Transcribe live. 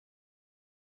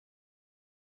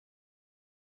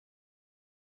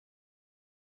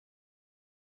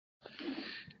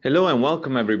Hello and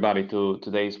welcome everybody to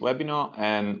today's webinar,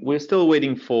 and we're still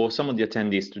waiting for some of the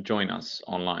attendees to join us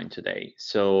online today.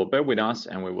 So bear with us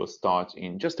and we will start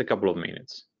in just a couple of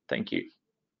minutes. Thank you.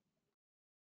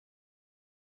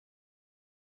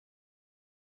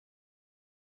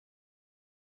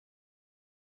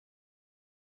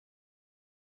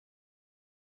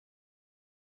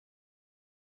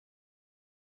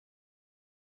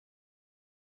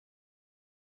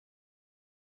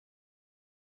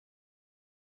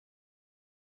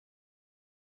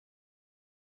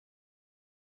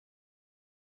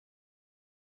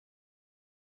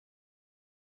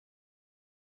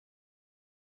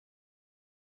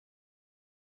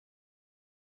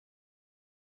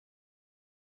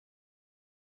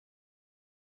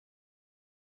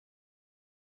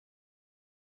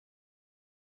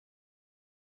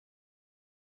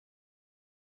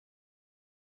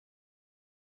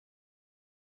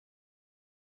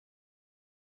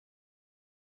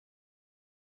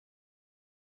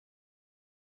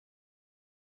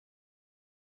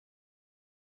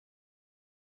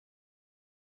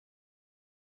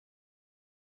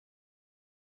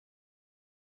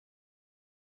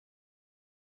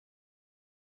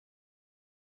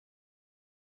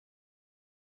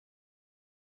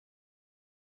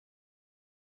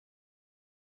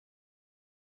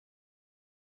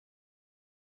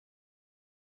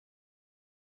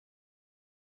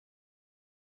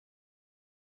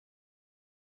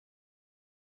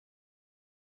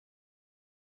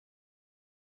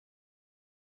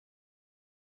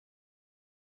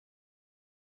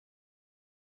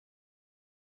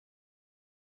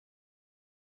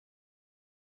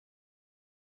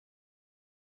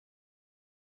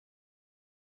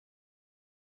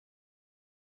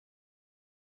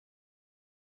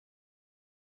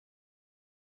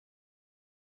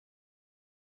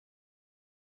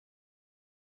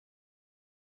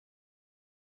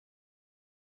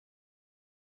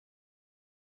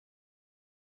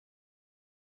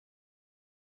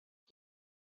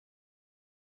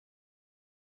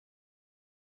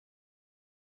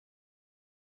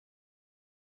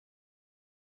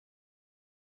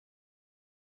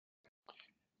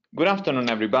 Good afternoon,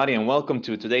 everybody, and welcome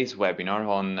to today's webinar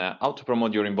on how to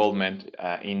promote your involvement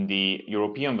in the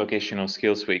European Vocational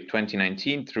Skills Week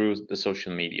 2019 through the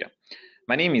social media.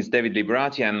 My name is David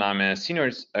Liberati, and I'm a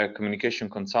senior communication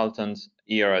consultant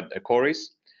here at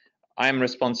Coris. I am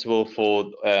responsible for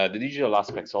the digital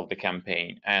aspects of the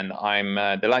campaign, and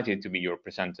I'm delighted to be your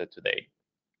presenter today.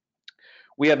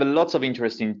 We have lots of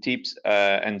interesting tips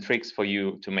and tricks for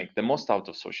you to make the most out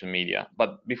of social media.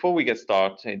 But before we get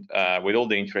started with all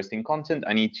the interesting content,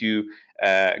 I need to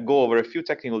go over a few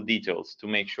technical details to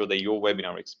make sure that your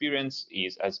webinar experience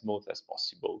is as smooth as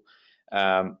possible.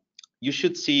 You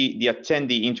should see the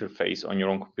attendee interface on your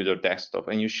own computer desktop,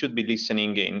 and you should be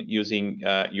listening in using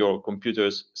your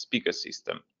computer's speaker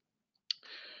system.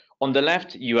 On the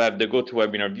left, you have the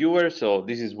GoToWebinar viewer, so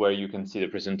this is where you can see the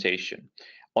presentation.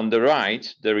 On the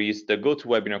right, there is the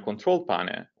GoToWebinar control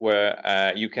panel,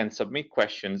 where you can submit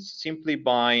questions simply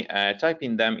by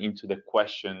typing them into the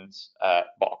questions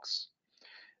box.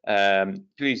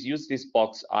 Please use this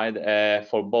box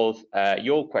for both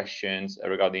your questions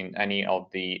regarding any of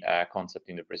the concept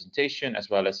in the presentation, as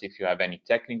well as if you have any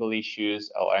technical issues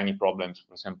or any problems,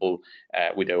 for example,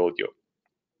 with the audio.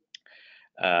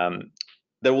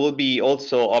 There will be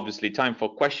also obviously time for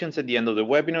questions at the end of the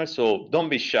webinar, so don't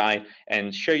be shy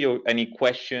and share any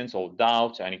questions or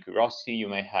doubts, any curiosity you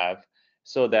may have,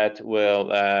 so that we'll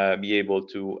be able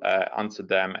to answer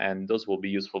them, and those will be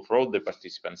useful for all the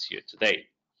participants here today.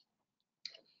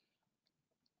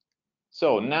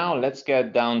 So now let's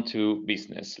get down to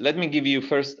business. Let me give you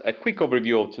first a quick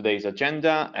overview of today's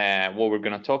agenda and what we're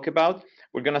going to talk about.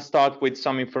 We're going to start with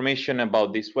some information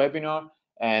about this webinar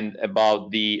and about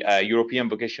the European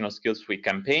Vocational Skills Week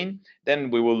campaign.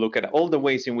 Then we will look at all the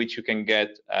ways in which you can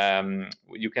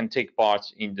take part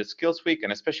in the Skills Week,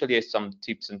 and especially some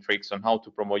tips and tricks on how to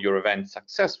promote your event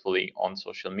successfully on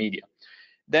social media.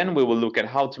 Then we will look at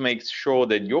how to make sure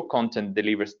that your content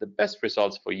delivers the best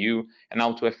results for you and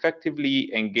how to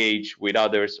effectively engage with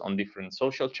others on different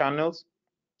social channels.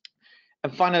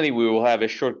 And finally, we will have a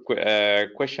short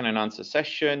question and answer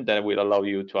session that will allow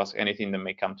you to ask anything that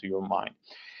may come to your mind.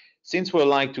 Since we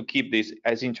like to keep this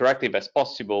as interactive as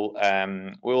possible,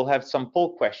 we will have some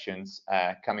poll questions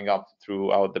coming up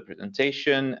throughout the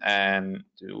presentation, and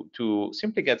to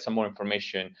simply get some more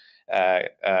information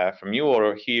from you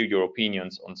or hear your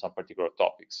opinions on some particular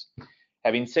topics.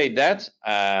 Having said that,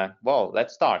 well,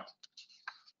 let's start.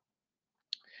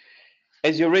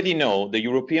 As you already know, the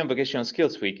European Vocational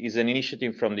Skills Week is an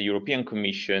initiative from the European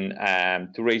Commission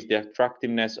to raise the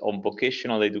attractiveness of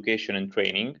vocational education and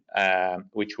training,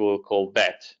 which we'll call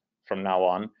VET from now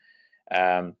on.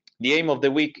 The aim of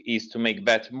the week is to make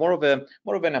VET more of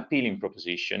an appealing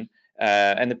proposition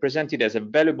and present it as a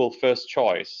valuable first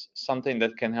choice, something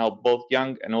that can help both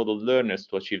young and adult learners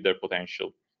to achieve their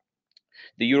potential.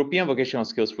 The European Vocational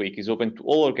Skills Week is open to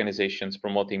all organizations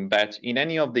promoting VET in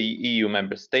any of the EU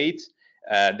member states,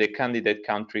 the candidate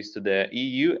countries to the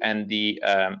EU, and the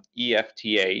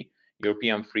EFTA,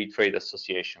 European Free Trade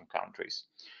Association countries.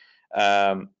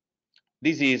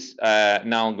 This is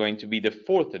now going to be the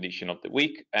 4th edition of the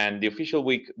week, and the official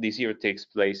week this year takes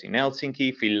place in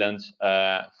Helsinki, Finland,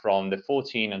 from the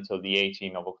 14th until the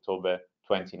 18th of October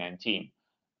 2019.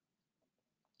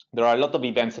 There are a lot of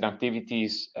events and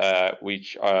activities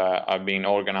which are being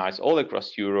organized all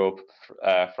across Europe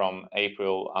from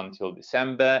April until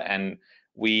December, and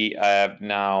we have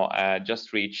now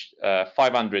just reached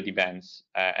 500 events,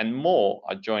 and more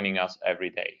are joining us every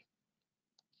day.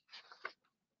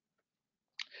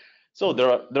 So there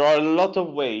are a lot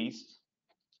of ways.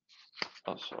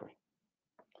 Oh, sorry.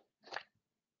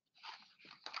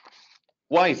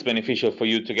 Why it's beneficial for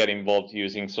you to get involved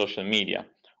using social media?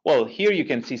 Well, here you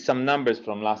can see some numbers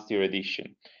from last year's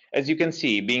edition. As you can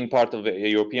see, being part of the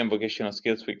European Vocational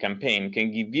Skills Week campaign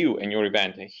can give you and your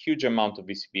event a huge amount of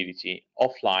visibility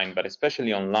offline, but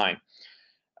especially online.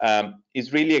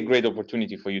 It's really a great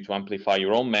opportunity for you to amplify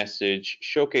your own message,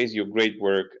 showcase your great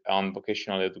work on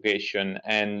vocational education,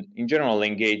 and in general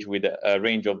engage with a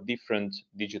range of different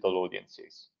digital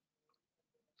audiences.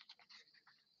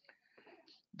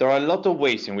 There are a lot of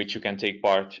ways in which you can take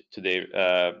part to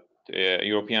the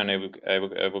European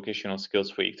Vocational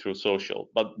Skills Week through social,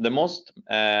 but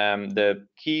the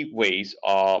key ways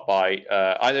are by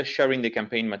either sharing the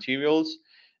campaign materials,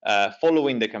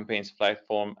 following the campaign's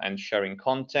platform and sharing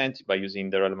content by using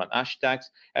the relevant hashtags,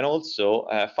 and also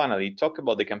finally talk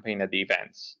about the campaign at the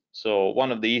events. So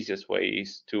one of the easiest ways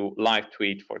is to live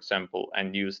tweet, for example,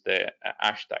 and use the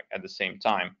hashtag at the same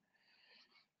time.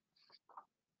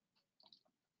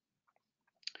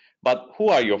 But who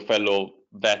are your fellow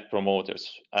VET promoters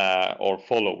or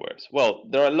followers? Well,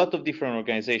 there are a lot of different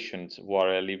organizations who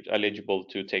are eligible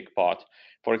to take part.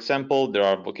 For example, there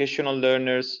are vocational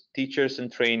learners, teachers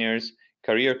and trainers,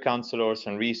 career counselors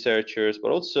and researchers,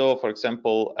 but also, for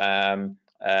example,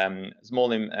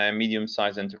 small and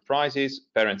medium-sized enterprises,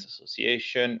 parents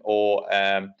association, or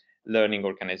learning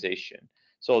organization.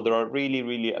 So there are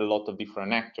really a lot of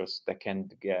different actors that can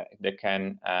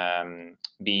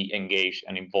be engaged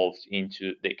and involved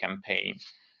into the campaign.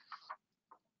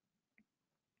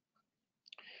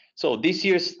 So this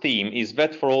year's theme is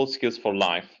VET for all, skills for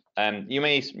life. And you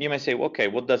may say, okay,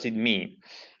 what does it mean?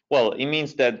 Well, it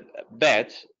means that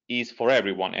VET is for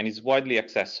everyone and is widely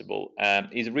accessible.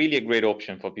 Is really a great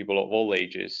option for people of all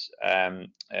ages.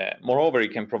 Moreover,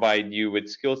 it can provide you with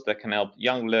skills that can help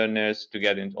young learners to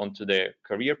get onto their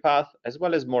career path, as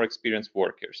well as more experienced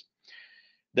workers.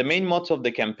 The main motto of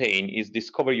the campaign is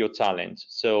discover your talent.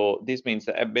 So this means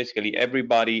that basically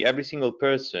every single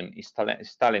person is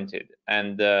talented,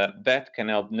 and that can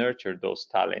help nurture those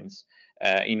talents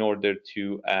in order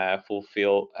to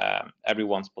fulfill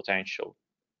everyone's potential.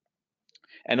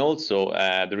 And also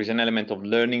there is an element of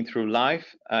learning through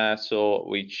life,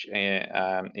 which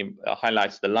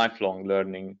highlights the lifelong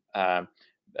learning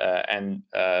and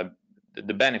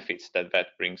the benefits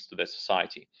that brings to the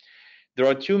society. There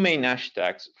are two main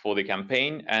hashtags for the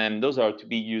campaign, and those are to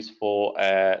be used for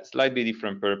slightly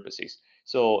different purposes.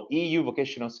 So EU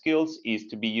vocational skills is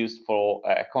to be used for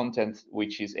content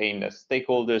which is aimed at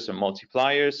stakeholders and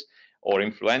multipliers or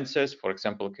influencers. For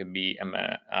example, it could be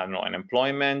an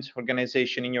employment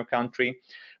organization in your country,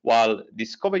 while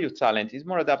Discover Your Talent is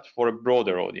more adapted for a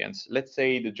broader audience, let's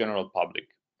say the general public.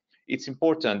 It's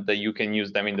important that you can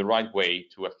use them in the right way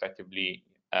to effectively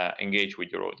engage with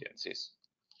your audiences.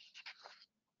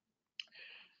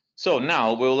 So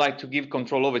now we would like to give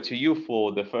control over to you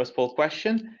for the first poll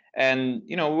question. And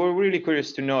we're really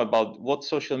curious to know about what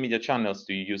social media channels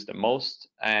do you use the most.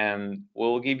 And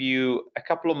we'll give you a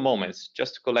couple of moments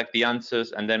just to collect the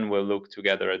answers, and then we'll look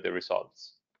together at the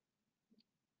results.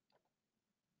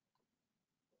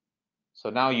 So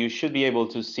now you should be able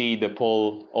to see the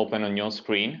poll open on your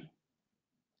screen.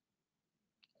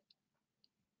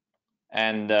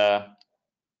 And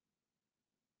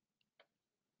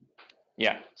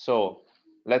yeah, so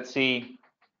let's see.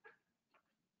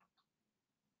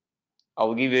 I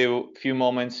will give you a few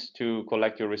moments to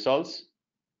collect your results.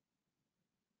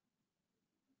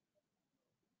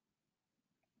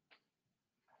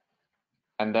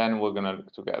 And then we're going to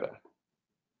look together.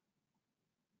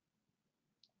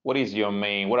 what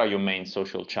are your main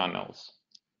social channels?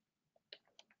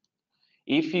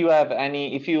 If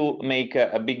you make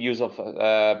a big use of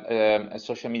a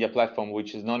social media platform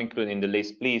which is not included in the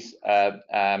list, please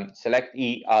select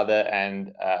E other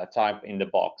and type in the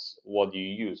box what do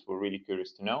you use. We're really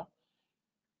curious to know.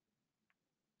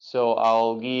 So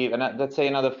I'll give, let's say,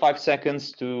 another 5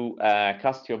 seconds to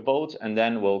cast your vote, and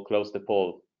then we'll close the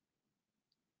poll.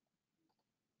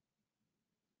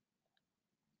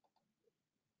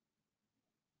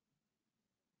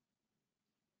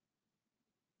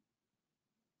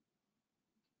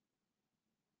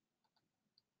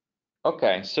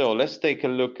 Okay, so let's take a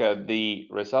look at the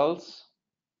results.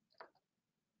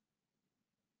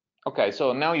 Okay,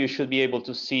 so now you should be able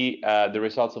to see the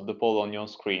results of the poll on your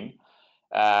screen.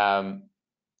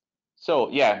 So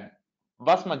yeah,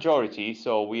 vast majority,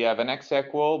 so we have an ex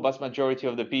equal, vast majority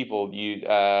of the people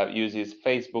uses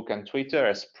Facebook and Twitter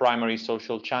as primary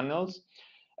social channels,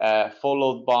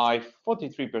 followed by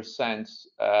 43%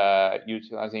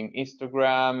 utilizing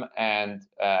Instagram and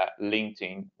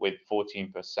LinkedIn with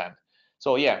 14%.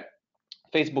 So yeah,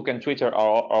 Facebook and Twitter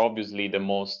are obviously the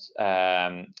most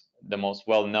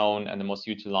well-known and the most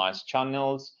utilized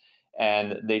channels,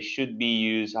 and they should be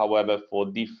used, however, for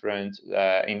in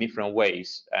different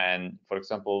ways. And for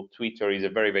example, Twitter is a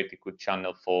very good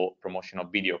channel for promotion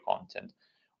of video content,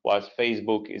 whilst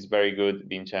Facebook is very good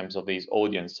in terms of its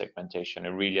audience segmentation. It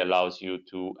really allows you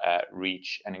to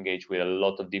reach and engage with a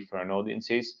lot of different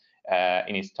audiences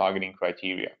in its targeting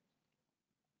criteria.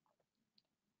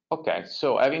 Okay,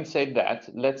 so having said that,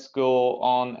 let's go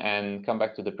on and come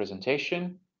back to the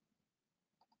presentation.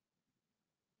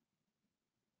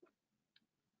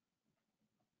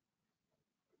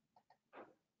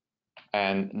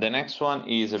 And the next one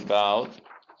is about,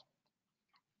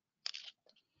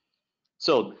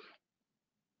 so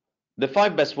the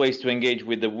 5 best ways to engage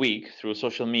with the week through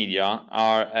social media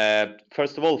are,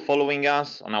 first of all, following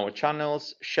us on our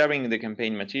channels, sharing the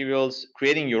campaign materials,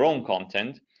 creating your own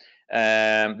content,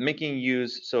 making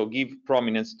use, so give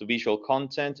prominence to visual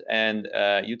content, and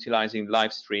utilizing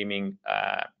live streaming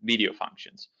video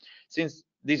functions. Since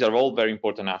these are all very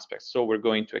important aspects, so we're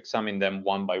going to examine them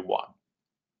one by one.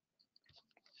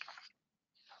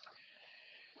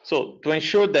 So to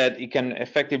ensure that it can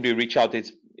effectively reach out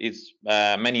its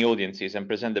many audiences and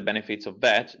present the benefits of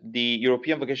that, the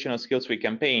European Vocational Skills Week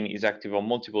campaign is active on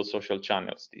multiple social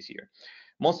channels this year.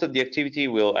 Most of the activity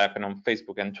will happen on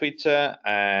Facebook and Twitter,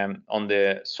 on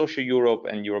the Social Europe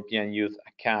and European Youth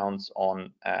accounts.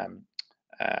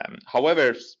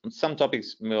 However, some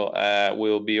topics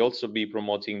will be also be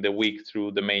promoting the week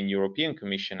through the main European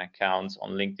Commission accounts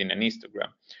on LinkedIn and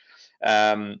Instagram.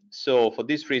 So for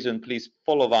this reason, please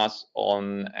follow us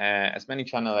on as many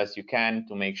channels as you can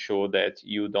to make sure that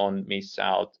you don't miss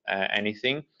out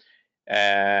anything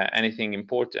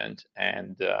important.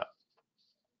 And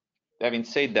having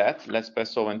said that, let's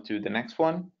pass on to the next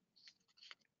one.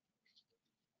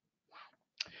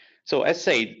 So as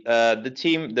said, the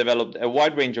team developed a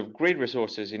wide range of great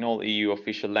resources in all EU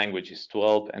official languages to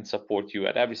help and support you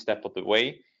at every step of the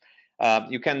way.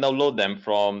 You can download them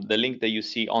from the link that you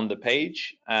see on the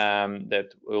page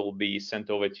that will be sent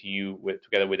over to you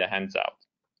together with a handout.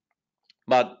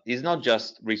 But it's not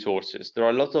just resources. There are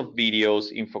a lot of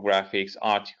videos, infographics,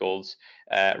 articles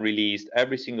released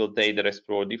every single day that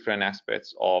explore different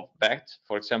aspects of VET.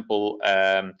 For example,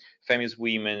 famous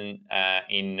women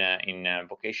in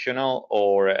vocational,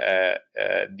 or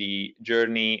the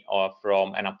journey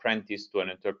from an apprentice to an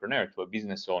entrepreneur, to a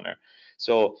business owner.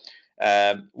 So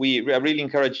we really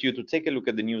encourage you to take a look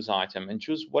at the news item and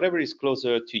choose whatever is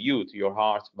closer to you, to your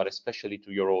heart, but especially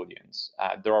to your audience.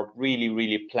 There are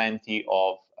really plenty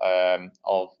of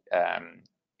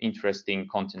interesting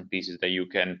content pieces that you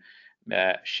can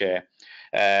share.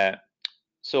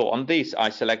 So on this, I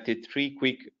selected 3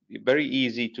 quick, very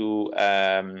easy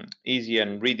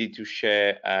and ready to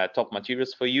share top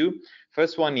materials for you.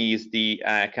 First one is the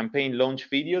campaign launch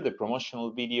video, the promotional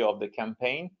video of the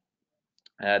campaign.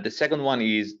 The second one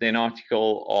is an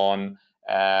article on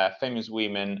famous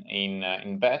women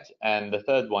in VET, and the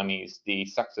third one is the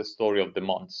success story of the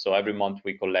month. So every month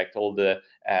we collect all the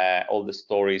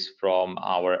stories from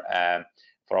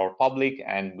for our public,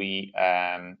 and we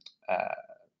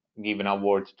give an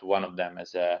award to one of them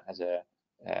as a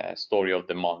story of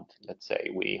the month. Let's say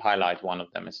we highlight one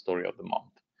of them as story of the month.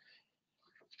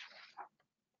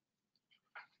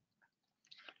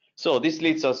 So this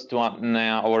leads us to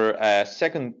our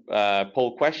second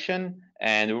poll question,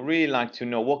 and we really like to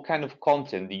know what kind of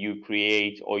content do you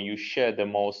create or you share the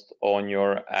most on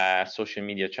your social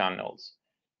media channels.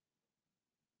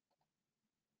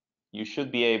 You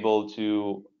should be able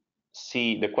to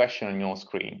see the question on your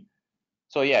screen.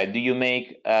 So yeah, do you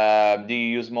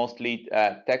use mostly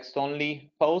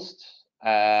text-only posts?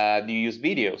 Do you use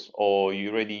videos, or you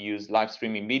already use live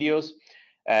streaming videos?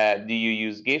 Do you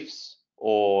use GIFs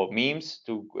or memes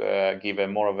to give a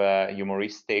more of a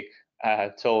humoristic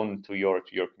tone to your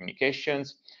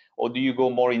communications? Or do you go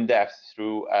more in depth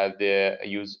through the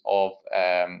use of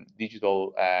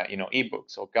digital,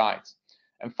 ebooks or guides?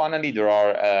 And finally, there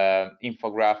are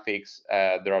infographics,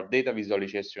 there are data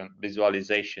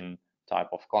visualization type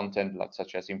of content,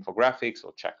 such as infographics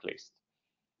or checklists.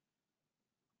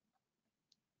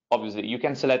 Obviously, you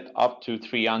can select up to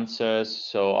 3 answers.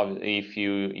 So if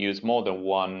you use more than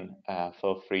one,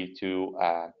 feel free to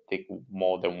tick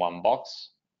more than one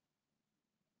box.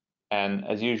 And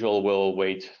as usual, we'll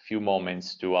wait a few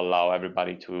moments to allow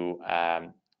everybody to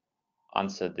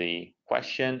answer the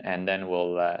question, and then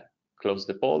we'll close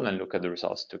the poll and look at the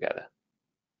results together.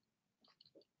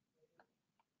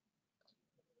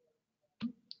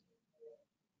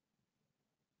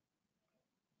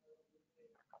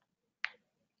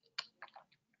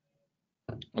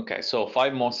 Okay, so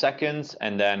 5 more seconds,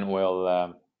 and then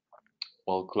we'll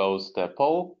close the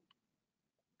poll.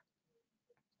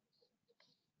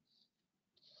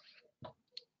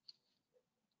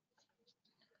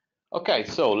 Okay,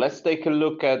 so let's take a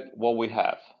look at what we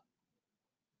have.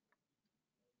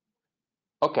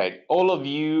 Okay, all of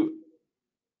you,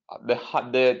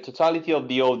 the totality of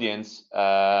the audience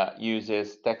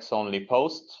uses text-only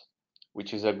posts,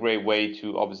 which is a great way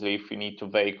to, obviously, if you need to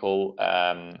vehicle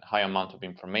high amount of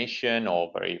information,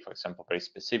 or for example, very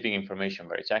specific information,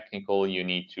 very technical, you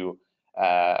need to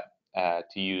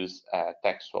use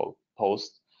textual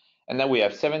posts. And then we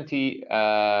have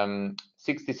 67%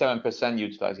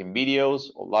 utilizing videos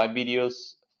or live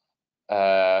videos,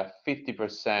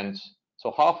 50%,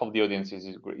 so half of the audience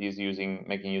is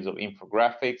making use of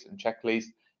infographics and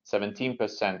checklists,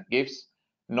 17% GIFs.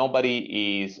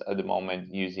 Nobody is at the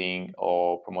moment using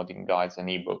or promoting guides and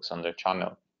ebooks on their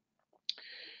channel.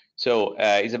 So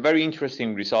it's a very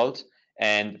interesting result.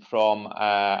 And from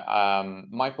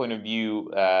my point of view,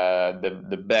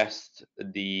 the best,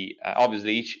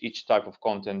 obviously each type of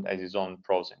content has its own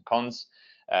pros and cons.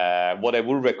 What I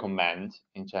would recommend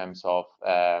in terms of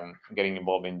getting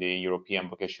involved in the European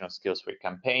Vocational Skills Week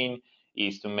campaign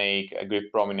is to make a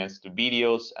great prominence to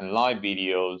videos and live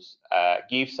videos.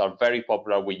 GIFs are very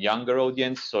popular with younger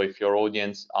audience. So if your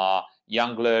audience are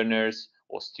young learners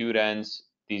or students,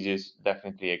 this is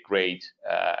definitely a great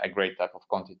type of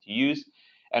content to use.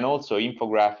 And also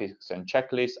infographics and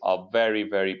checklists are very,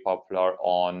 very popular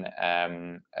on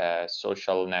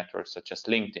social networks such as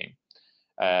LinkedIn.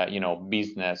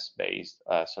 Business-based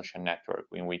social network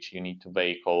in which you need to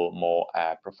vehicle more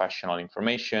professional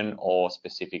information or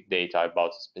specific data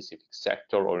about a specific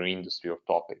sector or industry or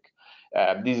topic.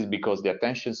 This is because the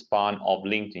attention span of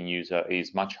LinkedIn user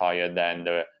is much higher than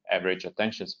the average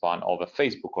attention span of a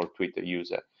Facebook or Twitter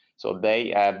user. So they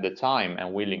have the time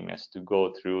and willingness to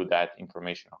go through that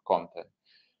informational content.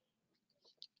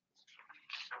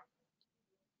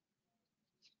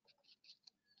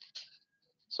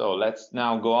 So let's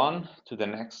now go on to the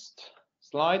next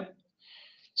slide.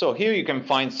 So here you can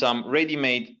find some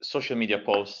ready-made social media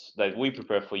posts that we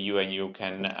prepare for you, and you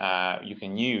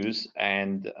can use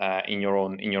and in your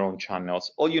own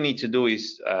channels. All you need to do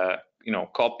is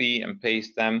copy and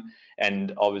paste them,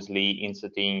 and obviously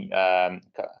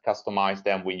customize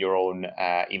them with your own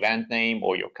event name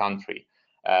or your country.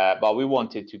 But we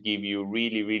wanted to give you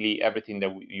really everything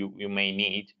that you may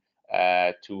need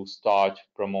to start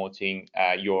promoting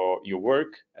your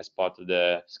work as part of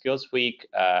the Skills Week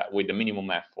with the minimum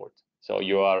effort. So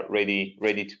you are ready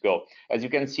to go. As you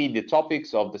can see, the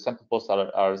topics of the sample posts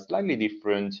are slightly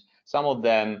different. Some of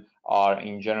them are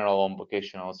in general on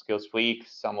Vocational Skills Week.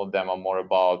 Some of them are more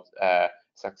about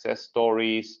success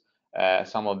stories.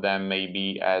 Some of them may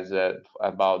be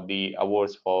about the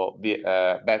awards for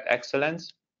BET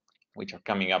Excellence, which are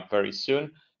coming up very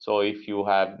soon. So if you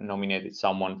have nominated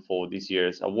someone for this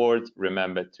year's award,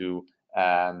 remember to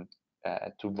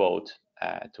vote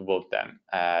them.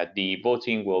 The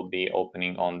voting will be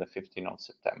opening on the 15th of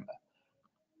September.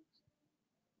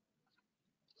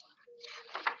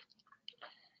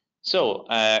 So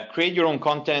create your own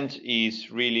content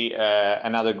is really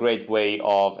another great way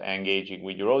of engaging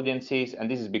with your audiences,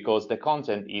 and this is because the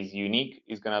content is unique.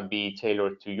 It's going to be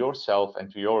tailored to yourself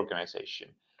and to your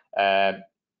organization.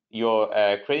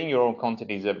 Creating your own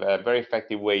content is a very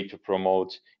effective way to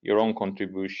promote your own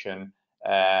contribution,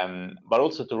 but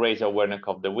also to raise awareness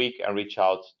of the week and reach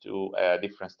out to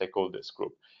different stakeholders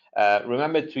group.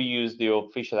 Remember to use the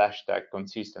official hashtag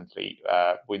consistently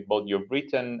with both your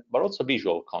written but also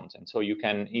visual content. So you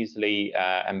can easily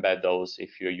embed those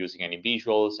if you're using any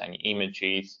visuals, any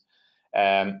images.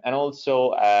 And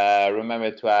also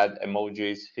remember to add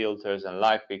emojis, filters, and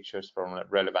live pictures from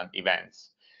relevant events.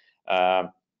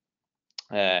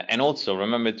 And also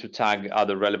remember to tag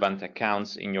other relevant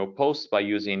accounts in your post by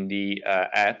using the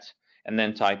and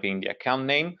then typing the account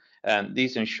name. And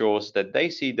this ensures that they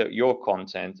see your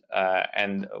content,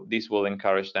 and this will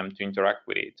encourage them to interact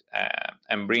with it,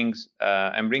 and brings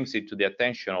it to the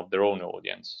attention of their own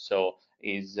audience. So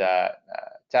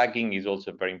tagging is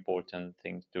also a very important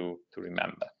thing to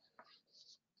remember.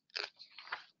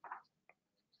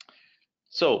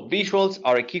 So visuals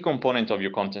are a key component of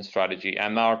your content strategy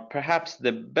and are perhaps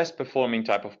the best performing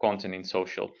type of content in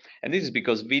social. And this is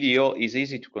because video is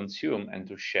easy to consume and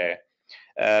to share.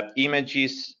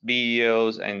 Images,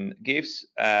 videos, and GIFs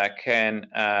can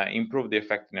improve the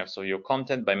effectiveness of your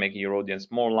content by making your audience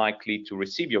more likely to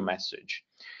receive your message.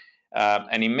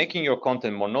 And in making your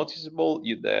content more noticeable,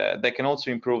 they can also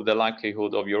improve the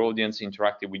likelihood of your audience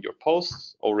interacting with your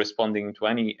posts or responding to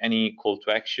any call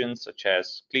to action, such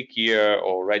as click here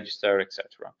or register,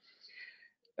 etc.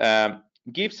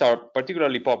 GIFs are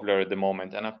particularly popular at the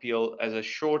moment and appeal as a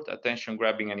short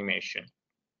attention-grabbing animation.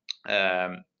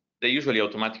 They usually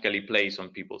automatically plays on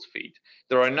people's feed.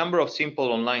 There are a number of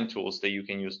simple online tools that you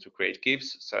can use to create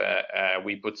GIFs. So,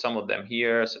 we put some of them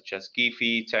here, such as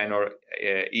Giphy, 10 or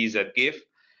EZGIF.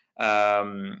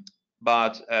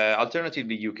 But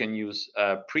alternatively, you can use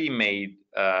pre-made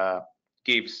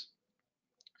GIFs.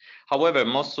 However,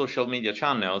 most social media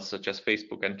channels, such as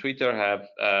Facebook and Twitter,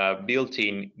 have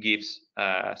built-in GIFs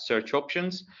search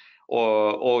options,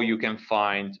 or you can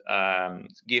find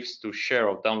GIFs to share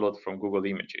or download from Google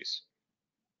Images.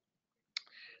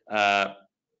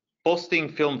 Posting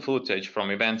film footage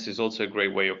from events is also a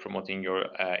great way of promoting your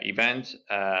event,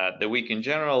 the week in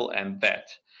general, and that.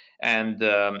 And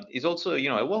is also,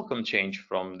 a welcome change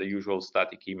from the usual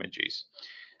static images.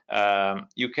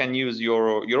 You can use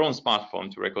your own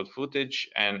smartphone to record footage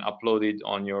and upload it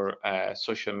on your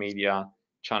social media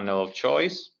channel of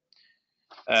choice.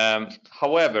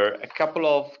 However, a couple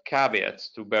of caveats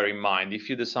to bear in mind if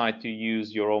you decide to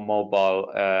use your own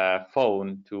mobile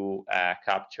phone to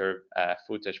capture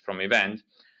footage from event.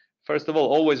 First of all,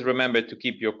 always remember to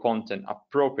keep your content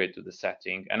appropriate to the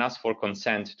setting and ask for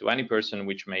consent to any person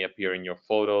which may appear in your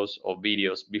photos or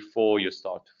videos before you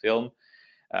start to film.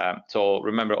 So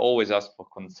remember, always ask for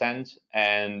consent.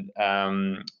 And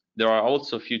there are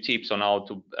also a few tips on how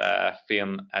to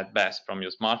film at best from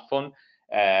your smartphone.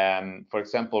 For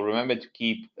example, remember to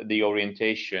keep the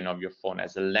orientation of your phone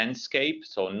as a landscape,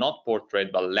 so not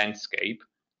portrait, but landscape.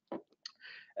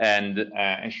 And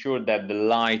ensure that the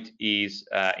light is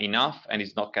enough and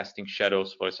is not casting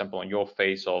shadows, for example, on your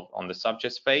face or on the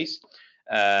subject's face.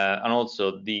 And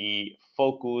also the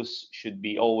focus should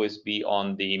always be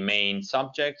on the main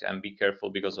subject, and be careful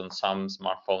because on some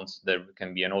smartphones there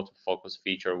can be an autofocus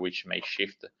feature which may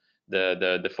shift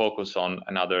the focus on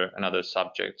another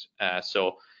subject.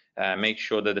 So make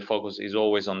sure that the focus is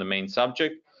always on the main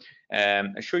subject.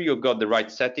 Ensure you've got the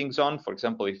right settings on. For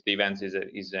example, if the event is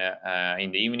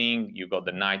in the evening, you've got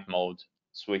the night mode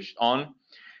switched on.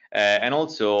 And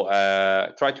also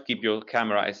try to keep your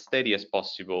camera as steady as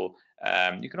possible.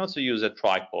 You can also use a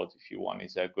tripod if you want.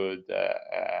 It's a good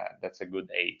that's a good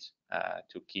aid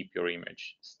to keep your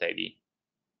image steady.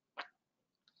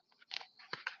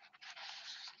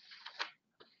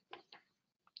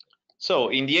 So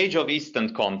in the age of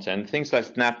instant content, things like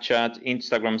Snapchat,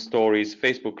 Instagram stories,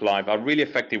 Facebook Live are really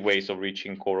effective ways of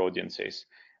reaching core audiences.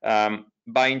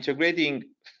 By integrating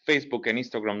Facebook and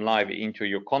Instagram Live into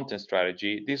your content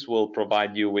strategy, this will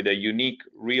provide you with a unique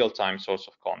real-time source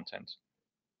of content.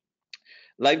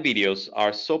 Live videos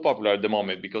are so popular at the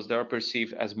moment because they are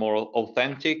perceived as more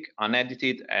authentic,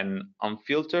 unedited, and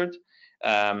unfiltered.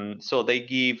 So they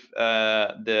give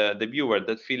the viewer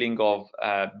that feeling of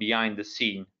behind the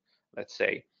scene, let's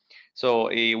say. So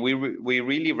we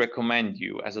really recommend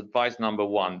you, as advice number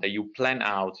one, that you plan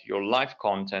out your live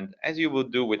content as you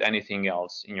would do with anything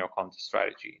else in your content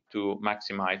strategy to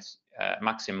maximize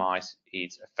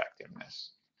its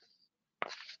effectiveness.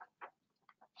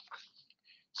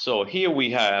 So here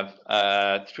we have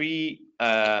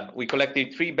we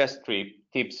collected three best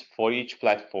tips for each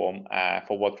platform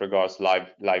for what regards live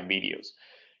videos.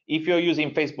 If you're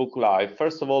using Facebook Live,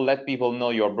 first of all, let people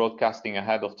know you're broadcasting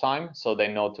ahead of time so they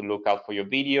know to look out for your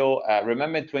video.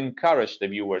 Remember to encourage the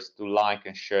viewers to like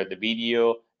and share the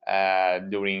video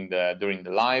during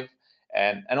the live,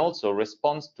 and also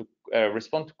respond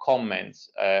respond to comments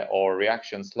or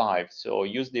reactions live. So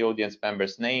use the audience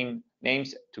members'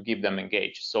 names to keep them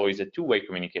engaged. So it's a two-way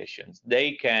communication.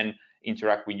 They can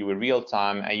interact with you in real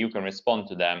time, and you can respond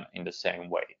to them in the same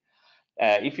way.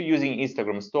 If you're using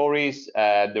Instagram stories,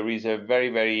 there is a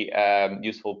very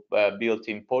useful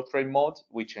built-in portrait mode,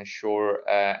 which ensure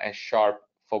a sharp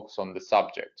focus on the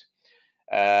subject.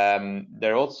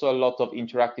 There are also a lot of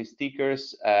interactive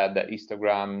stickers that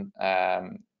Instagram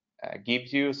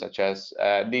gives you, such as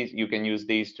these. You can use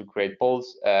these to create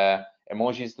polls,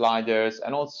 emoji sliders,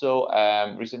 and also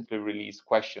recently released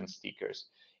question stickers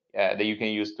that you can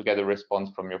use to get a response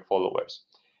from your followers.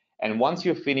 And once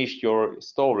you've finished your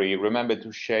story, remember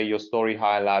to share your story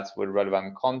highlights with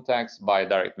relevant context by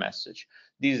direct message.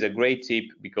 This is a great tip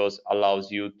because it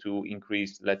allows you to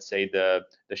increase, let's say, the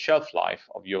shelf life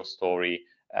of your story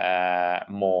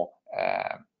more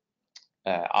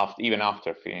even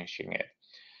after finishing it.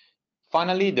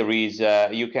 Finally, there is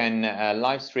you can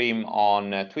live stream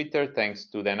on Twitter thanks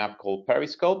to an app called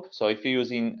Periscope. So if you're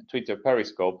using Twitter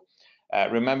Periscope,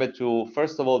 remember to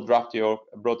first of all draft your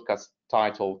broadcast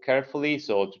title carefully.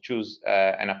 So to choose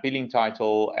an appealing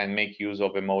title and make use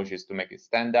of emojis to make it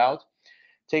stand out.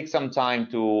 Take some time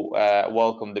to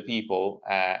welcome the people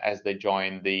as they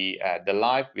join the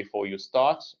live before you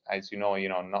start. As you know,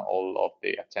 not all of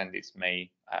the attendees may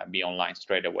be online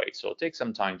straight away. So take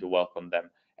some time to welcome them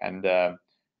and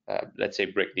let's say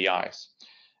break the ice.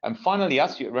 And finally,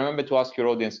 remember to ask your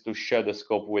audience to share the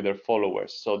scope with their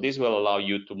followers. So this will allow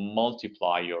you to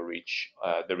multiply your reach,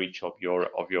 the reach of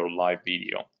your live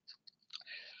video.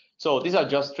 So these are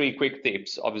just 3 quick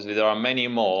tips. Obviously, there are many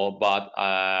more, but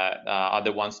are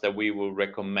the ones that we will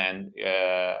recommend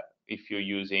if you're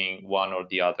using one or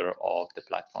the other of the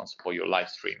platforms for your live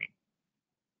streaming.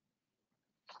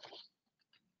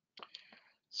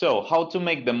 So how to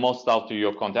make the most out of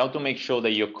your content, how to make sure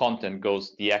that your content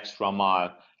goes the extra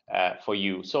mile for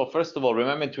you. So first of all,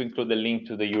 remember to include the link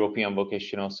to the European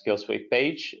Vocational Skills web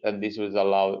page, and this will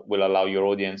allow your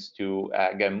audience to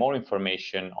get more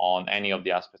information on any of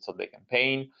the aspects of the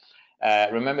campaign.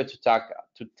 Remember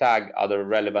to tag other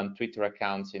relevant Twitter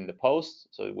accounts in the post.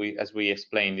 So as we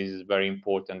explained, this is very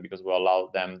important because we allow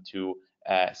them to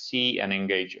see and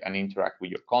engage and interact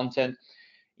with your content.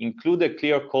 Include a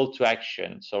clear call to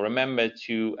action. So remember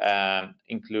to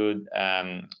include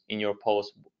in your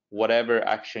post whatever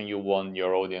action you want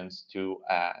your audience to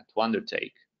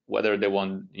undertake, whether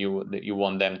you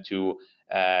want them to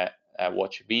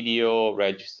watch a video,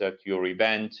 register to your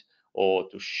event, or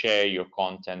to share your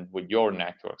content with your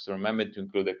network. So remember to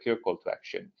include a clear call to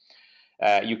action.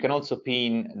 You can also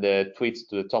pin the tweets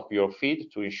to the top of your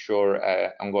feed to ensure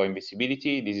ongoing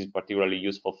visibility. This is particularly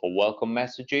useful for welcome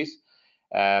messages.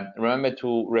 Remember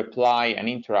to reply and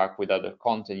interact with other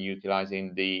content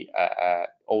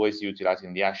always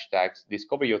utilizing the hashtags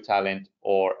Discover Your Talent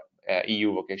or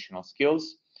EU Vocational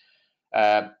Skills.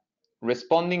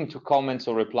 Responding to comments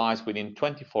or replies within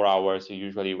 24 hours is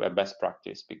usually a best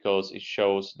practice because it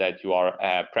shows that you are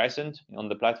present on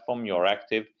the platform, you are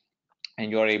active, and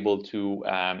you are able to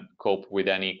cope with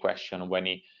any question or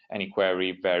any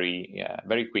query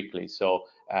very quickly. So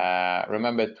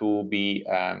remember to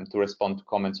respond to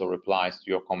comments or replies to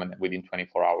your comment within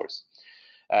 24 hours.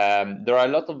 There are a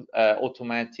lot of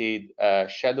automated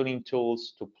scheduling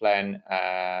tools to plan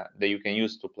that you can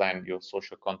use to plan your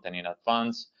social content in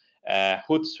advance.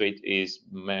 Hootsuite is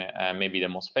maybe the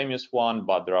most famous one,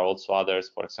 but there are also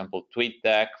others. For example,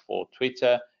 TweetDeck for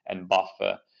Twitter and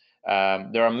Buffer.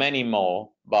 There are many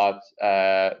more, but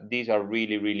these are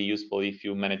really useful if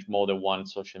you manage more than one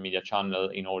social media channel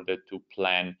in order to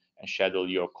plan and schedule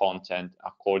your content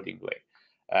accordingly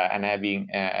and having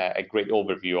a great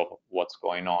overview of what's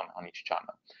going on each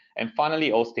channel. And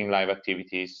finally, hosting live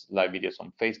activities, live videos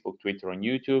on Facebook, Twitter, and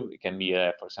YouTube. It can be,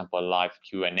 for example, a live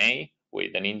Q&A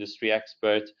with an industry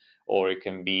expert, or it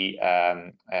can be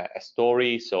a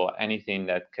story, so anything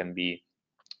that can be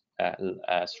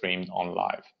streamed on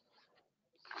live.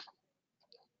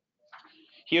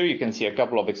 Here you can see a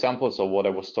couple of examples of what I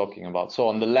was talking about. So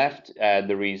on the left,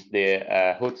 there is the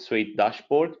Hootsuite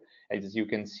dashboard. As you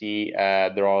can see,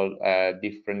 there are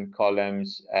different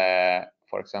columns.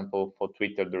 For example, for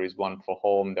Twitter, there is one for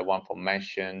home, the one for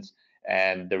mentions,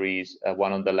 and there is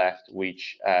one on the left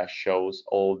which shows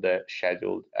all the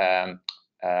scheduled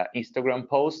Instagram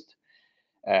posts.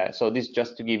 So this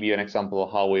just to give you an example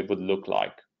of how it would look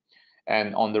like.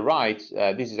 And on the right,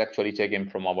 this is actually taken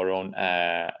from our own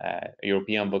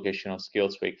European Vocational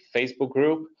Skills Week Facebook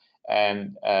group.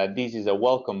 And this is a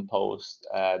welcome post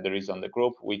there is on the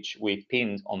group, which we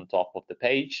pinned on top of the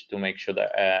page to make sure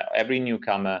that every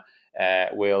newcomer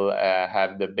will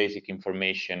have the basic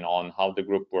information on how the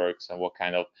group works and what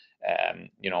kind of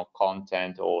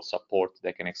content or support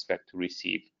they can expect to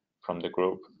receive from the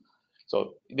group.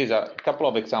 So these are a couple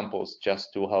of examples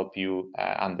just to help you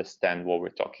understand what we're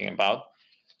talking about.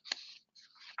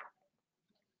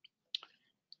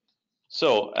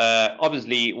 So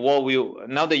obviously,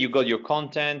 now that you got your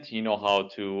content, you know how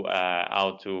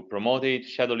to promote it.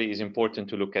 Schedule is important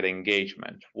to look at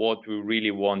engagement. What we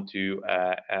really want to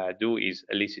do is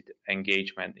elicit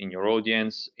engagement in your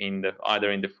audience,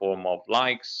 either in the form of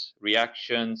likes,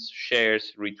 reactions,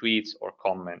 shares, retweets, or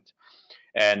comment.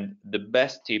 And the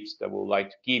best tips that we would like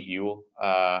to give you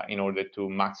in order to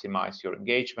maximize your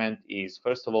engagement is,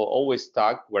 first of all, always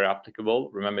tag where applicable.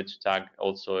 Remember to tag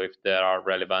also if there are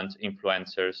relevant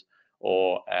influencers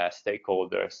or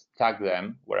stakeholders. Tag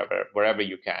them wherever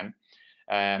you can.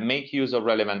 Make use of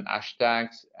relevant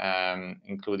hashtags,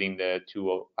 including the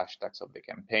two hashtags of the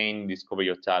campaign, Discover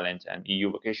Your Talent and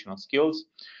EU Vocational Skills.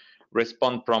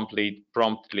 Respond promptly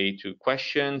to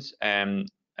questions,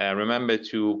 and remember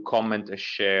to comment,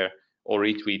 share, or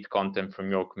retweet content from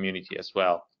your community as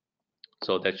well.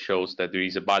 So that shows that there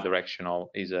is a bidirectional,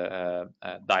 a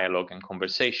dialogue and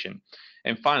conversation.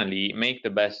 And finally, make the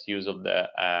best use of the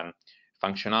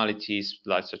functionalities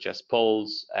such as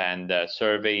polls and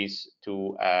surveys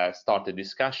to start a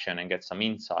discussion and get some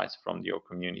insights from your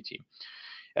community.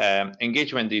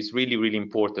 Engagement is really, really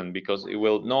important because it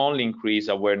will not only increase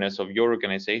awareness of your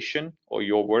organization or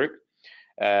your work,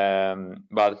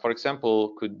 but for example,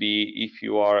 could be if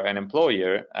you are an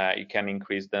employer, it can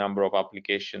increase the number of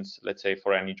applications, let's say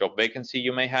for any job vacancy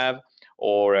you may have,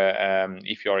 or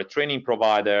if you're a training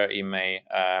provider, it may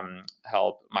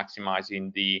help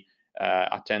maximizing the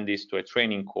attendees to a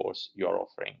training course you're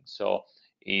offering. So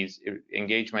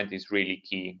engagement is really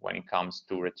key when it comes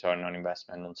to return on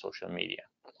investment on social media.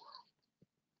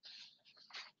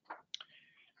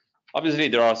 Obviously,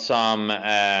 there are some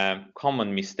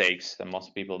common mistakes that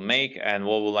most people make, and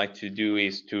what we'd like to do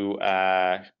is to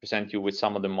present you with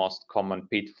some of the most common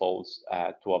pitfalls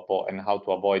to avoid and how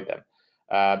to avoid them.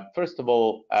 First of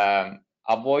all,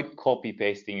 avoid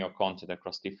copy-pasting your content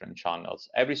across different channels.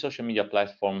 Every social media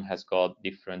platform has got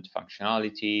different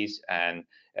functionalities and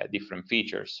different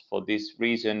features. For this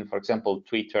reason, for example,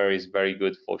 Twitter is very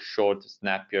good for short,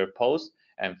 snappier posts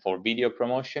and for video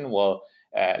promotion, while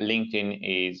LinkedIn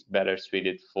is better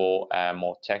suited for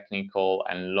more technical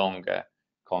and longer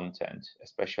content,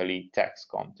 especially text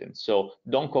content. So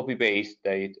don't copy paste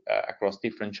it across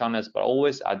different channels, but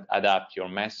always adapt your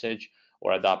message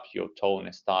or adapt your tone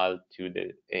and style to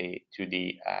the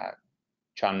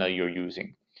channel you're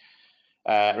using.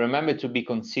 Remember to be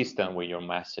consistent with your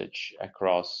message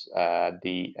across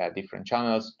the different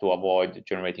channels to avoid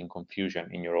generating confusion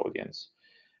in your audience.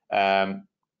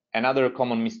 Another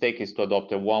common mistake is to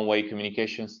adopt a one-way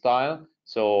communication style.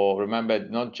 So remember,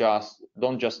 don't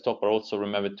just talk, but also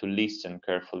remember to listen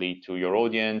carefully to your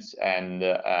audience and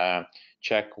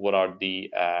check what are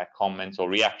the comments or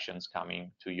reactions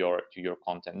coming to your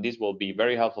content. This will be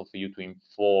very helpful for you to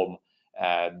inform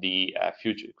the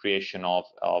future creation of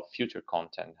future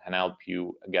content and help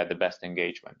you get the best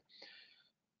engagement.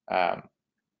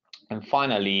 And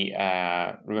finally,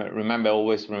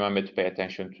 always remember to pay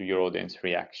attention to your audience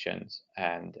reactions,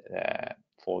 and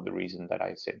for the reason that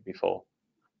I said before.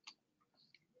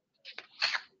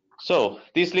 So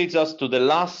this leads us to the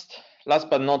last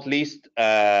but not least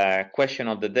question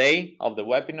of the day of the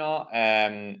webinar,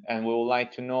 and we would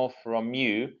like to know from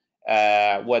you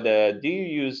whether do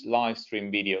you use live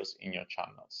stream videos in your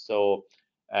channels. So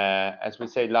as we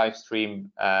say, live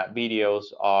stream videos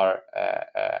are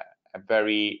a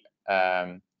very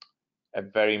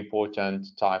important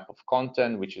type of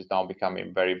content, which is now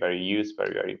becoming very, very used,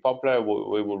 very, very popular.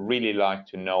 We would really like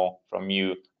to know from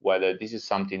you whether this is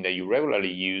something that you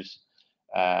regularly use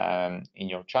in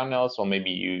your channels, or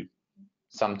maybe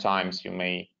sometimes you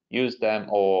may use them,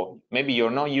 or maybe you're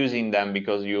not using them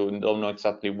because you don't know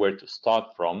exactly where to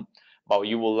start from, but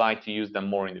you would like to use them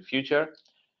more in the future.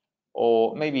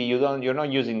 Or maybe you're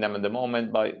not using them at the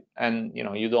moment, and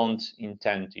you don't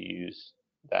intend to use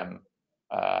them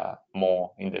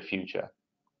more in the future.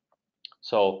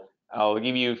 So I'll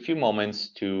give you a few moments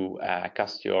to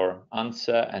cast your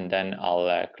answer, and then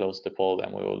I'll close the poll,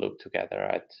 and we will look together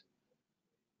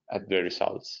at the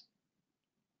results.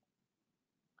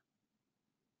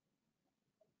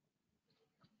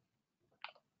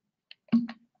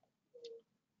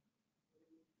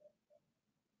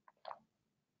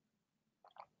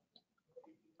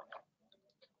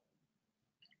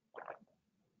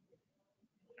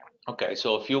 Okay,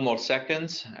 so a few more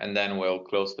seconds, and then we'll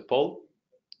close the poll.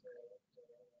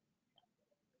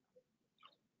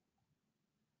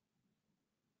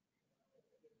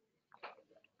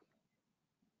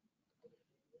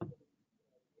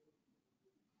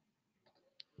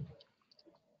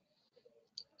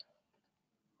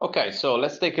 Okay, so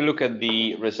let's take a look at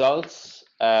the results.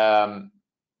 So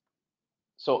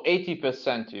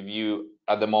 80% of you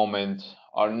at the moment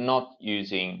are not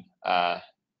using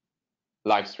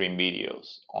live stream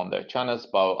videos on their channels,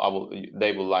 but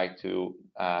they would like to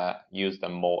use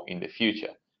them more in the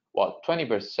future. Well,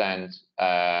 20%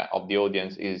 of the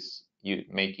audience is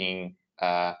making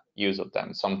use of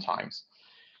them sometimes.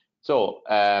 So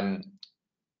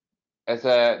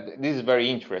this is very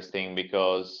interesting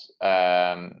because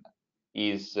live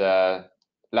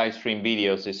stream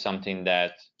videos is something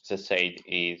that, as I said,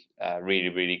 is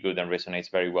really good and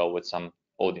resonates very well with some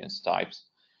audience types.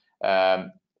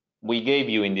 We gave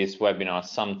you in this webinar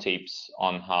some tips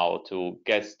on how to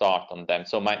get started on them.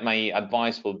 So my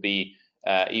advice will be,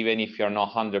 even if you're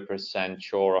not 100%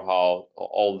 sure how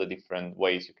all the different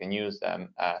ways you can use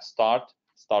them, start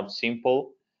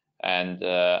simple, and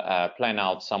plan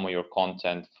out some of your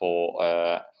content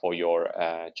for your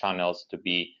channels to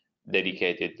be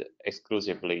dedicated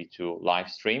exclusively to live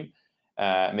stream.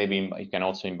 Maybe you can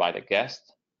also invite a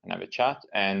guest and have a chat,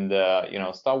 and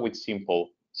start with simple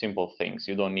things.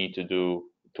 You don't need to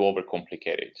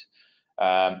overcomplicate it.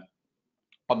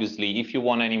 Obviously, if you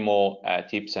want any more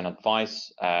tips and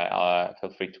advice,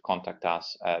 feel free to contact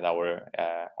us at on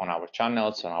our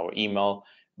channels, on our email.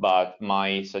 But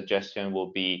my suggestion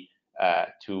will be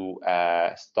to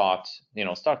start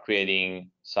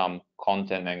creating some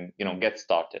content and get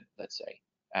started, let's say.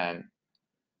 And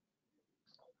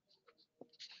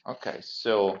okay,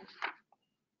 so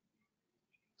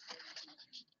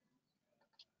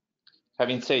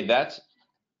having said that,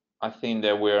 I think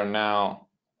that we're now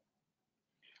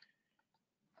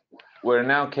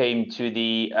came to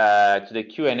the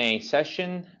Q&A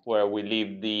session, where we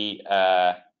leave the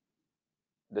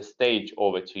stage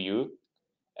over to you,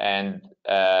 and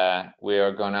we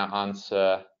are gonna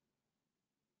answer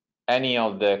any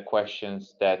of the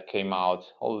questions that came out,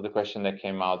 all of the questions that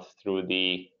came out through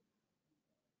the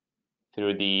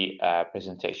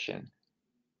presentation.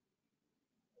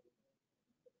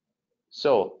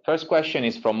 So first question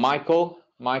is from Michael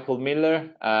Miller.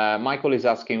 Michael is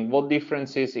asking, what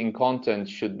differences in content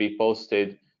should be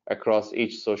posted across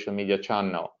each social media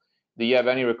channel? Do you have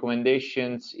any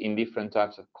recommendations in different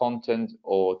types of content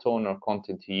or tone or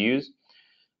content to use?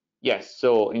 Yes,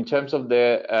 so in terms of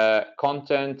the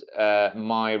content,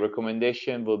 my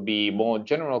recommendation will be more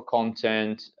general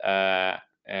content.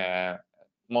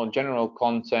 More general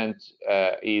content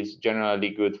is generally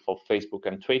good for Facebook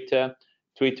and Twitter.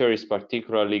 Twitter is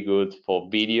particularly good for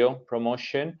video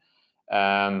promotion,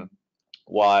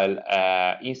 while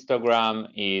Instagram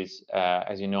is,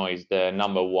 as you know, is the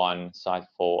 #1 site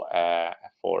for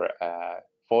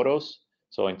photos.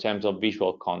 So in terms of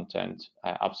visual content,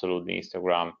 absolutely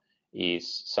Instagram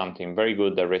is something very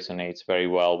good that resonates very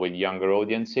well with younger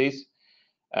audiences.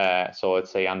 So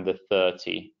let's say under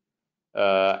 30.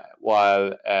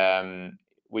 While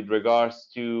with regards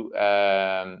to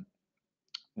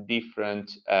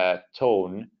different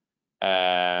tone,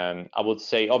 I would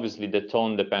say obviously the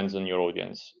tone depends on your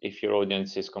audience. If your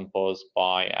audience is composed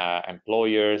by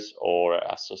employers or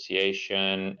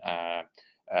association,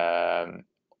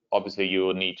 obviously you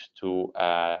will need to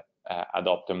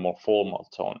adopt a more formal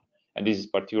tone. And this is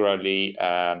particularly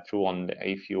true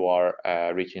if you are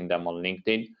reaching them on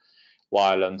LinkedIn,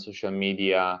 while on social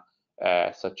media,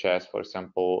 such as, for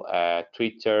example,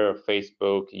 Twitter or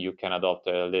Facebook, you can adopt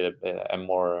a little bit a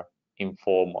more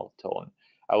informal tone.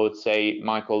 I would say,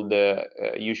 Michael,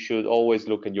 you should always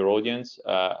look at your audience.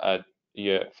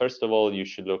 First of all, you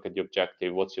should look at the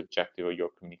objective. What's the objective of your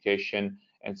communication?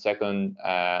 And second,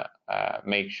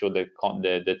 make sure that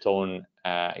the tone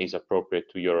is appropriate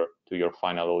to your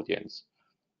final audience.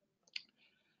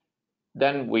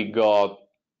 Then we got,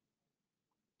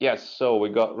 yes, so we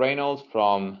got Reynold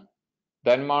from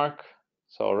Denmark.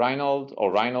 So Reinhold,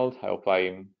 I hope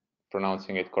I'm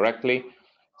pronouncing it correctly.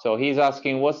 So he's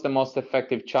asking, what's the most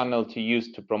effective channel to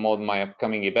use to promote my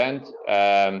upcoming event?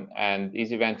 And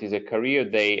this event is a career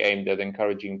day aimed at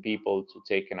encouraging people to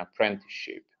take an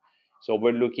apprenticeship. So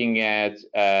we're looking at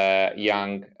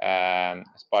young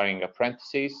aspiring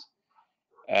apprentices,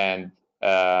 and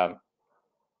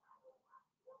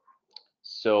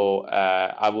so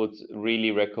I would really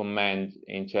recommend,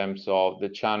 in terms of the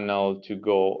channel, to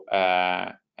go,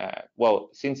 well,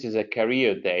 since it's a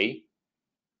career day,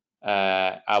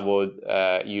 I would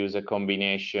use a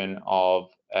combination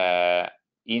of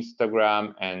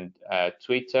Instagram and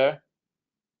Twitter,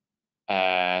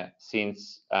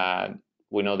 since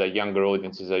we know that younger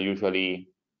audiences are usually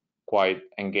quite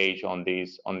engaged on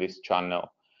this channel.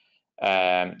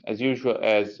 As usual,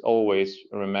 as always,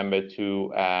 remember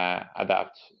to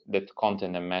adapt the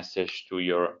content and message to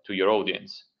your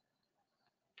audience.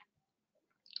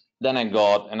 Then I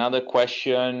got another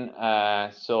question.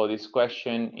 So this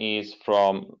question is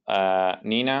from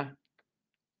Nina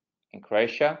in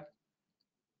Croatia.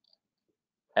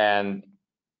 And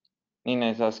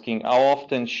Nina is asking, how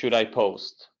often should I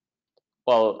post?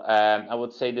 Well, I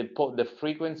would say the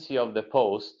frequency of the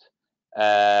post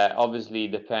obviously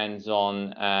depends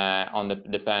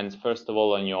depends first of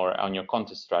all on your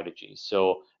content strategy.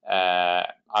 So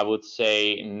I would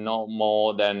say no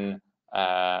more than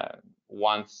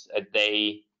once a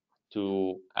day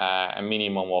to a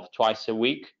minimum of twice a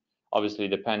week. Obviously,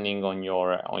 depending on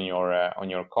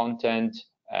your content.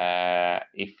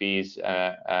 If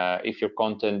your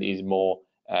content is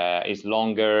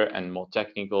longer and more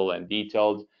technical and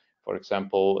detailed, for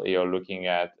example, you're looking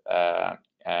at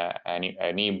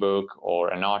an ebook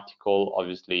or an article,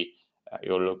 obviously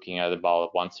you're looking at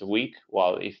about once a week.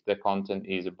 While if the content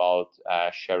is about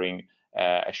sharing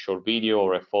a short video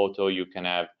or a photo, you can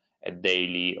have a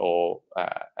daily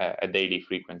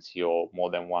frequency or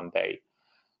more than one day.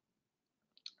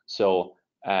 So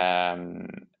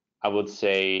I would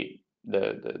say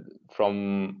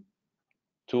from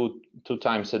two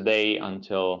times a day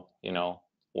until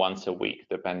once a week,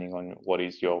 depending on what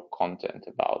is your content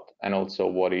about, and also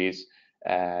what is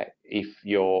if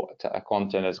your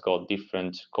content has got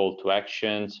different call to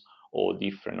actions or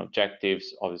different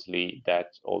objectives. Obviously,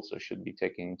 that also should be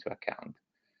taken into account.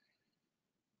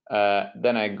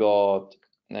 Then I got,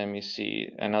 let me see,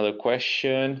 another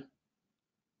question.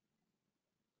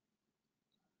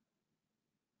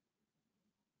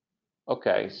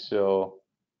 Okay, so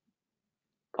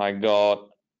I got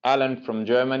Alan from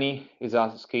Germany is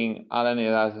asking,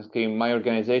 my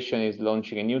organization is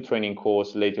launching a new training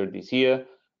course later this year,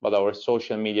 but our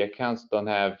social media accounts don't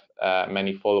have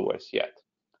many followers yet.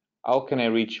 How can I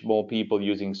reach more people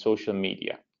using social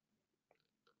media?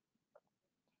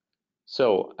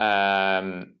 So,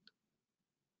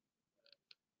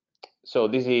 so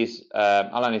this is,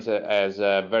 Alan has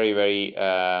a very, very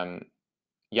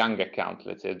young account,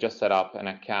 let's say, just set up an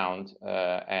account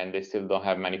and they still don't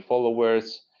have many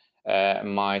followers.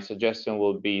 My suggestion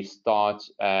will be start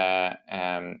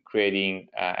creating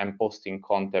and posting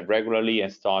content regularly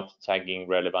and start tagging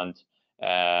relevant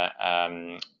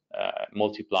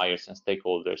multipliers and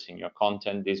stakeholders in your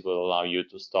content. This will allow you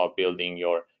to start building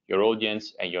your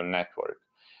audience and your network.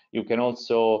 You can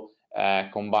also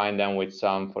combine them with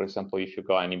some, for example, if you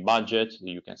got any budget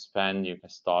you can spend, you can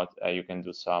start, you can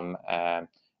do some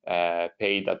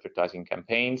paid advertising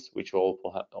campaigns, which will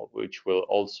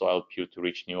also help you to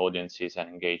reach new audiences and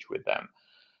engage with them.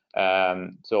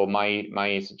 So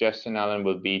my suggestion, Alan,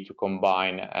 will be to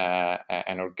combine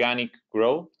an organic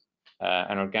growth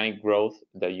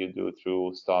that you do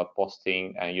through start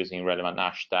posting and using relevant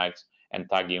hashtags and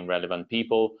tagging relevant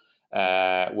people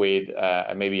with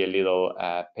maybe a little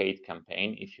paid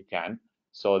campaign if you can,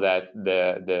 so that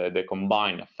the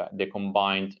combined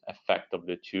effect of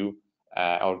the two,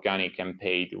 organic and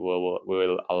paid,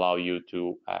 will allow you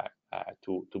to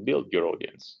build your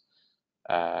audience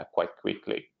quite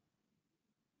quickly.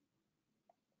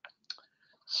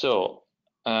 So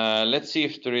let's see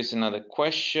if there is another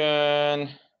question.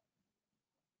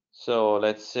 So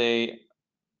let's say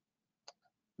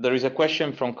there is a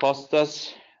question from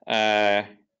Kostas in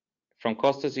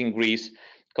Greece.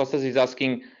 Kostas is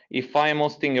asking, if I am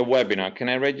hosting a webinar, can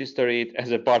I register it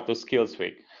as a part of Skills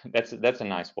Week? That's a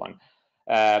nice one.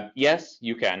 Yes,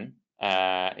 you can.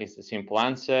 It's a simple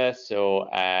answer. So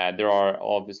there are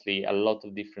obviously a lot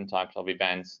of different types of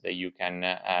events that you can,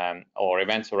 or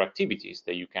events or activities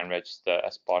that you can register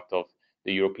as part of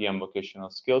the European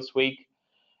Vocational Skills Week.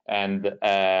 And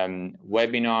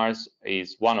webinars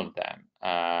is one of them.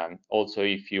 Also,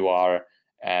 if you are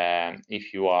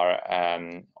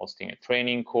hosting a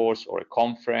training course or a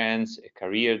conference, a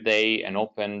career day, an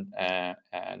open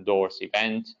doors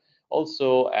event,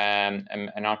 also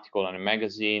an article on a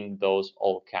magazine, those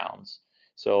all counts.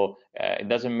 So it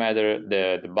doesn't matter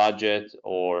the budget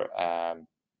or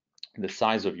the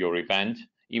size of your event.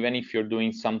 Even if you're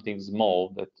doing something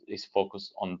small that is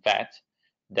focused on that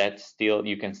still,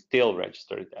 you can still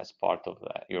register it as part of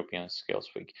the European Skills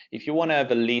Week. If you want to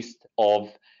have a list of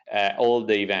all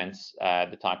the events,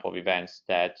 the type of events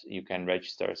that you can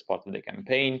register as part of the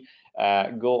campaign,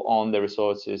 go on the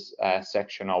resources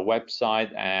section of our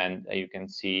website, and you can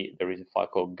see there is a file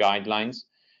called Guidelines.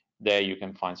 There you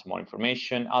can find some more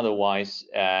information. Otherwise,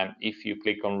 if you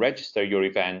click on register your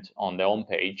event on the home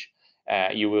page,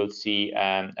 you will see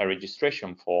a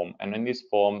registration form, and in this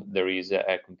form there is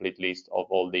a complete list of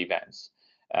all the events,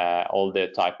 all the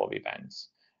type of events.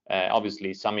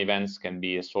 Obviously, some events can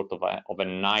be a sort of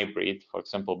an hybrid, for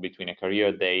example, between a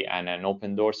career day and an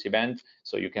open doors event.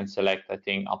 So you can select, I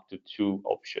think, up to 2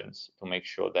 options to make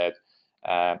sure that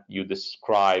you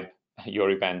describe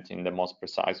your event in the most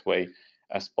precise way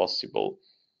as possible.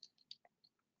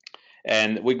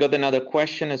 And we got another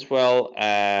question as well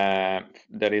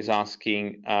that is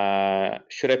asking,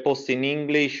 should I post in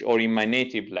English or in my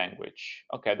native language?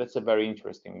 Okay, that's a very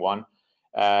interesting one.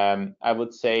 I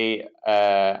would say,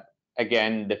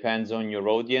 again, depends on your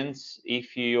audience.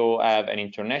 If you have an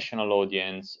international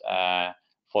audience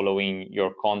following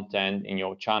your content in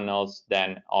your channels,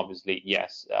 then obviously,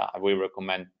 yes, I will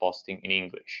recommend posting in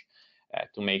English.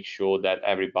 To make sure that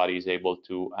everybody is able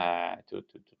to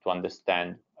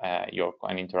understand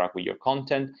and interact with your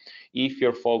content. If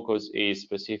your focus is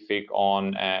specific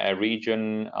on a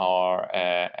region or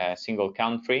a single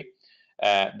country,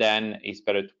 then it's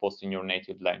better to post in your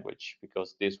native language,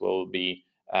 because this will be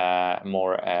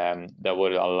more that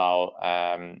will allow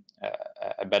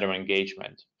a better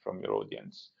engagement from your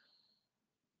audience.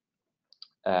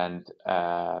 And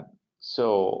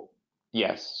so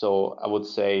yes, so I would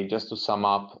say, just to sum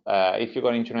up, if you've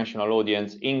got an international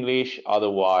audience, English,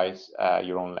 otherwise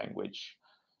your own language.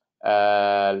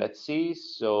 Let's see,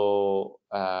 so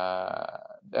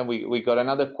then we got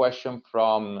another question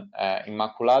from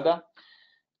Immaculada,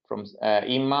 from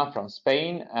Imma from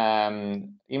Spain.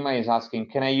 Imma is asking,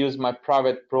 can I use my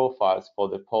private profiles for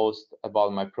the post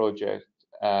about my project,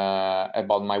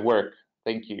 about my work?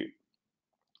 Thank you.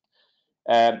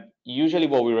 Usually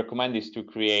what we recommend is to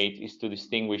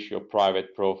distinguish your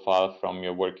private profile from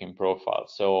your working profile.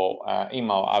 So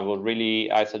Imma,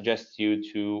 I suggest you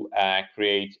to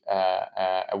create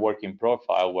a working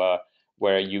profile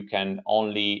where you can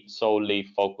only solely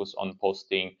focus on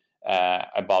posting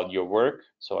about your work,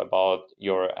 so about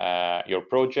your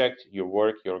project, your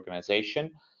work, your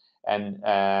organization, and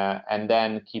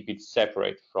then keep it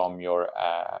separate from your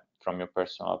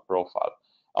personal profile.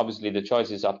 Obviously, the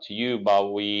choice is up to you,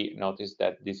 but we noticed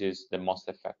that this is the most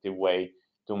effective way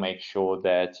to make sure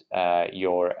that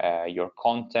your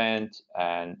content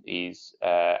and is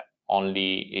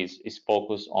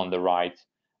focused on the right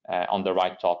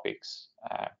topics.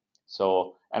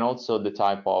 So, and also the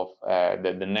type of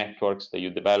the networks that you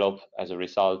develop as a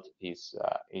result is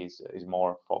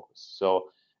more focused.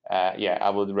 So yeah, I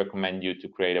would recommend you to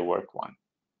create a work one.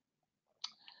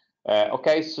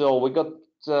 Okay, so we got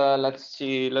let's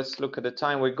see, let's look at the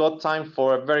time. We got time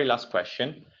for a very last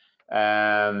question,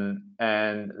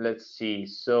 and let's see.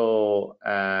 So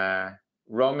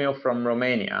Romeo from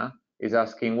Romania is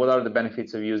asking, what are the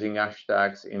benefits of using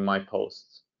hashtags in my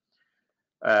posts?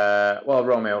 Well,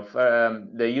 Romeo,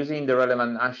 using the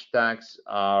relevant hashtags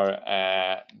are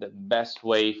the best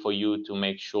way for you to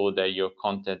make sure that your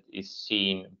content is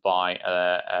seen by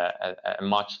a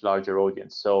much larger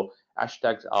audience. So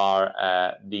hashtags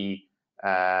are the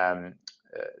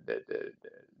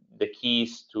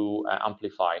keys to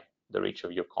amplify the reach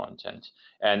of your content.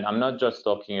 And I'm not just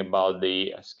talking about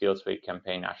the Skills Week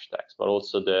campaign hashtags, but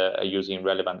also the using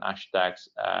relevant hashtags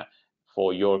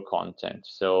for your content.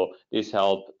 So this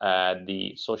helps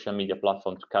the social media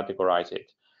platform to categorize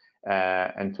it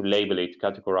and to label it,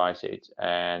 categorize it,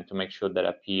 and to make sure that it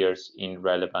appears in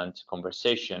relevant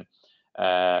conversation.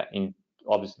 In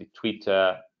obviously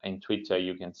Twitter, in Twitter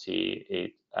you can see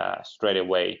it straight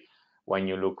away when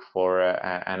you look for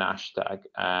an hashtag,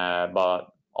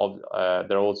 but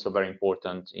they're also very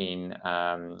important in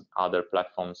other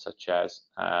platforms such as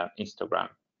Instagram.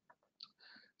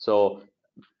 So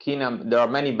there are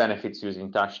many benefits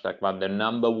using hashtag, but the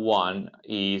number one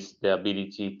is the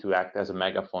ability to act as a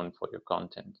megaphone for your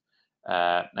content.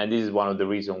 And this is one of the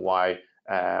reasons why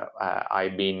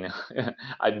I've been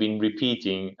I've been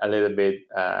repeating a little bit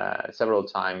several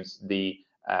times the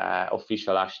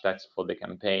official hashtags for the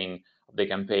campaign.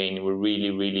 We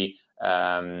really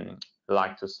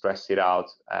like to stress it out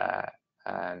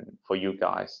and for you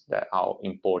guys, that how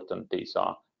important these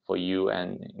are for you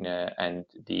and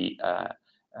the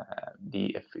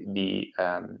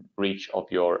reach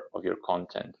of your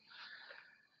content.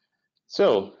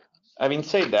 So, having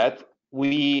said that,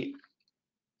 we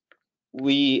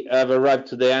have arrived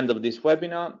to the end of this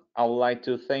webinar. I would like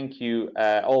to thank you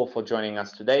all for joining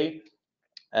us today.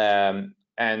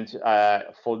 And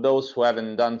for those who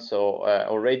haven't done so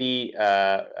already,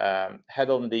 head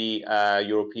on the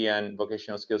European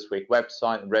Vocational Skills Week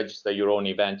website, register your own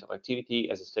event or activity.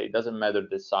 As I say, it doesn't matter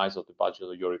the size of the budget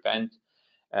of your event.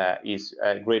 Is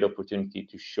a great opportunity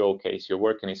to showcase your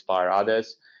work and inspire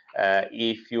others.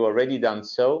 If you already done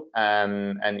so,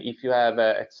 and if you have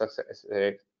a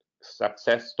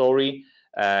success story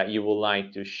you would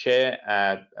like to share,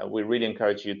 we really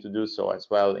encourage you to do so as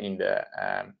well in the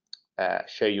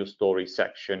share your story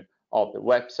section of the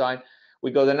website. We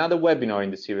got another webinar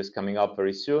in the series coming up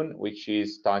very soon, which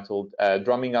is titled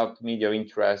Drumming Up Media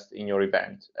Interest in Your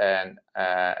Event, and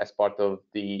as part of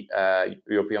the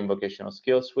European Vocational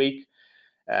Skills Week.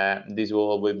 This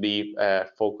will be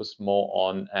focused more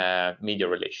on media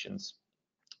relations.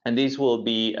 And this will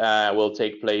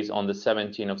take place on the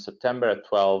 17th of September at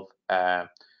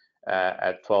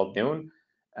 12 noon.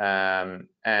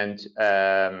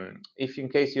 If in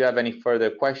case you have any further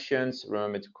questions,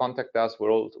 remember to contact us.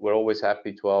 We're always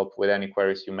happy to help with any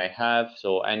queries you may have.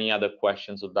 So any other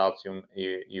questions or doubts you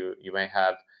may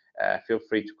have, feel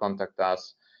free to contact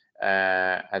us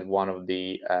at one of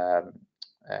the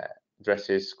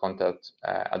contact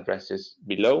addresses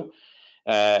below.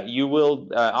 You will,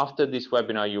 after this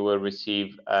webinar, you will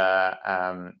receive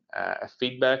a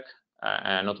feedback,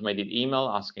 an automated email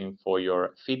asking for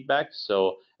your feedback.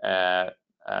 So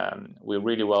we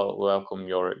really welcome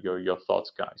your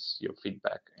thoughts, guys, your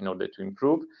feedback in order to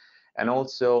improve. And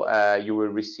also, you will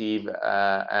receive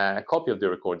a copy of the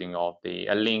recording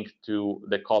a link to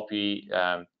the copy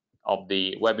of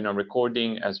the webinar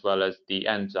recording, as well as the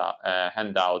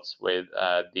handouts with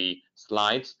the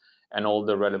slides and all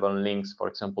the relevant links, for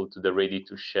example, to the ready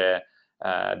to share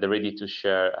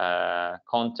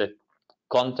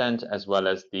content, as well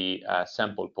as the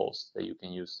sample posts that you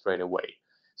can use straight away.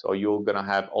 So you're gonna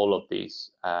have all of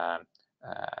these,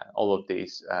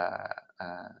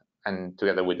 and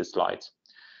together with the slides.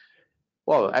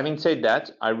 Well, having said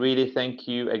that, I really thank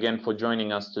you again for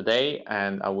joining us today,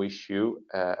 and I wish you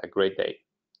a great day.